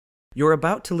You're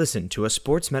about to listen to a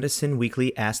Sports Medicine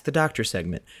Weekly Ask the Doctor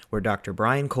segment, where Dr.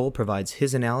 Brian Cole provides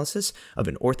his analysis of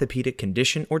an orthopedic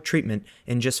condition or treatment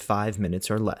in just 5 minutes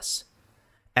or less.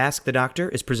 Ask the Doctor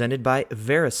is presented by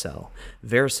Vericel.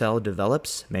 Vericel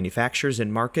develops, manufactures,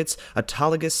 and markets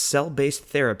autologous cell-based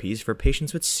therapies for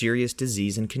patients with serious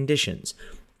disease and conditions.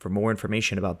 For more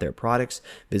information about their products,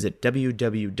 visit www.vcel.com.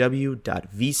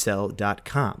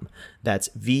 That's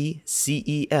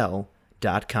VCEL.com.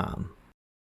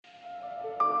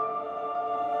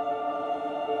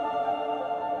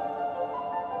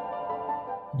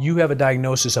 You have a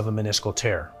diagnosis of a meniscal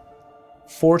tear.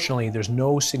 Fortunately, there's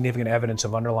no significant evidence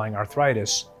of underlying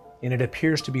arthritis, and it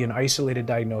appears to be an isolated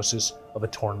diagnosis of a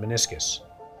torn meniscus.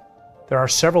 There are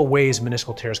several ways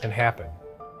meniscal tears can happen.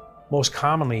 Most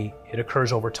commonly, it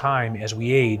occurs over time as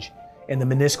we age and the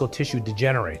meniscal tissue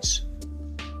degenerates.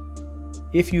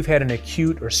 If you've had an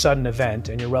acute or sudden event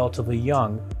and you're relatively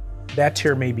young, that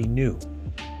tear may be new.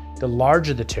 The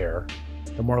larger the tear,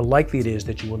 the more likely it is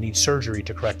that you will need surgery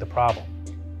to correct the problem.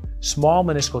 Small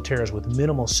meniscal tears with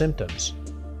minimal symptoms,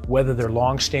 whether they're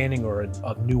long-standing or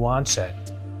of new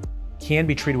onset, can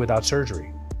be treated without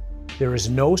surgery. There is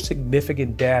no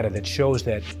significant data that shows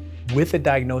that with a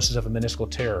diagnosis of a meniscal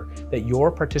tear, that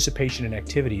your participation in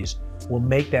activities will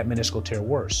make that meniscal tear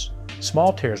worse.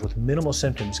 Small tears with minimal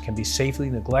symptoms can be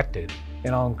safely neglected,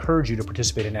 and I'll encourage you to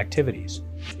participate in activities.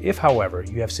 If, however,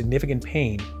 you have significant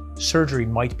pain, surgery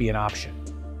might be an option.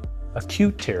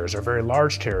 Acute tears or very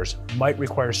large tears might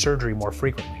require surgery more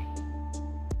frequently.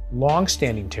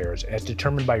 Long-standing tears, as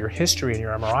determined by your history and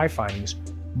your MRI findings,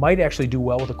 might actually do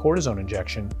well with a cortisone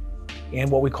injection and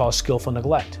what we call skillful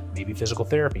neglect, maybe physical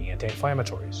therapy,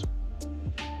 anti-inflammatories.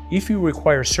 If you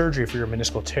require surgery for your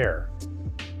meniscal tear,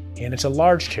 and it's a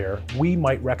large tear, we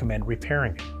might recommend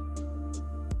repairing it.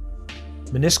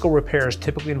 Meniscal repairs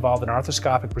typically involve an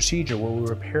arthroscopic procedure where we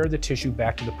repair the tissue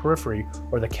back to the periphery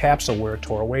or the capsule where it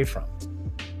tore away from.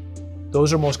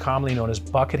 Those are most commonly known as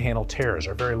bucket handle tears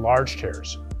or very large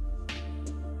tears.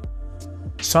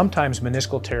 Sometimes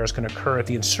meniscal tears can occur at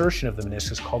the insertion of the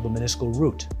meniscus called the meniscal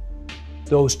root.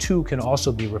 Those too can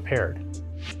also be repaired.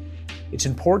 It's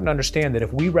important to understand that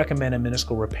if we recommend a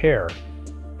meniscal repair,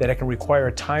 that it can require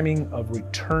a timing of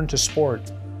return to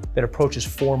sport that approaches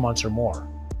 4 months or more.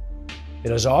 It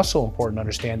is also important to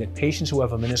understand that patients who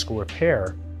have a meniscal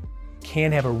repair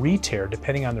can have a re-tear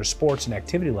depending on their sports and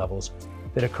activity levels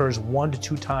that occurs 1 to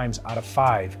 2 times out of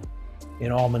 5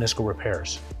 in all meniscal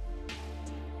repairs.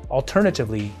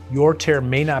 Alternatively, your tear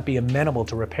may not be amenable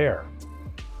to repair.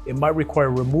 It might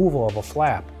require removal of a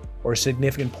flap or a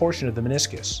significant portion of the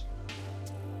meniscus.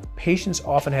 Patients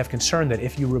often have concern that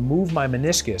if you remove my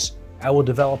meniscus, I will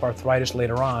develop arthritis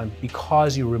later on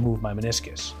because you remove my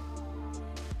meniscus.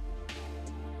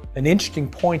 An interesting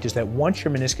point is that once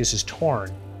your meniscus is torn,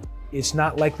 it's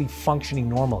not likely functioning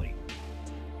normally.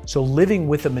 So living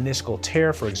with a meniscal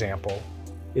tear, for example,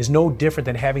 is no different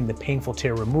than having the painful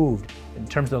tear removed in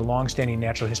terms of the long-standing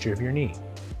natural history of your knee.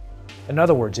 In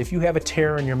other words, if you have a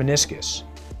tear in your meniscus,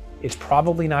 it's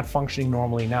probably not functioning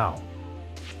normally now.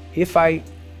 If I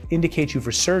indicate you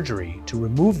for surgery to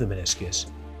remove the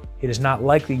meniscus, it is not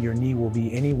likely your knee will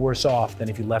be any worse off than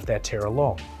if you left that tear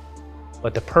alone.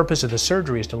 But the purpose of the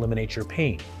surgery is to eliminate your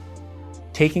pain.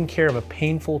 Taking care of a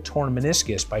painful torn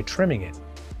meniscus by trimming it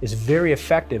is very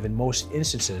effective in most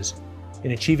instances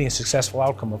in achieving a successful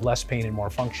outcome of less pain and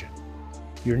more function.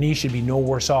 Your knee should be no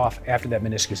worse off after that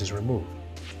meniscus is removed.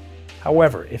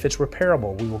 However, if it's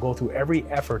repairable, we will go through every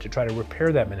effort to try to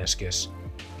repair that meniscus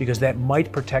because that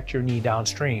might protect your knee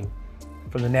downstream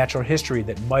from the natural history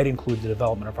that might include the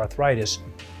development of arthritis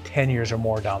 10 years or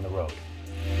more down the road.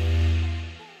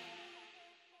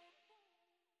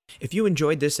 If you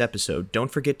enjoyed this episode,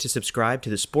 don't forget to subscribe to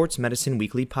the Sports Medicine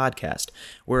Weekly podcast.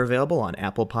 We're available on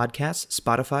Apple Podcasts,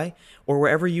 Spotify, or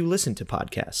wherever you listen to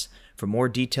podcasts. For more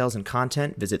details and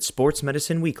content, visit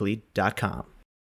sportsmedicineweekly.com.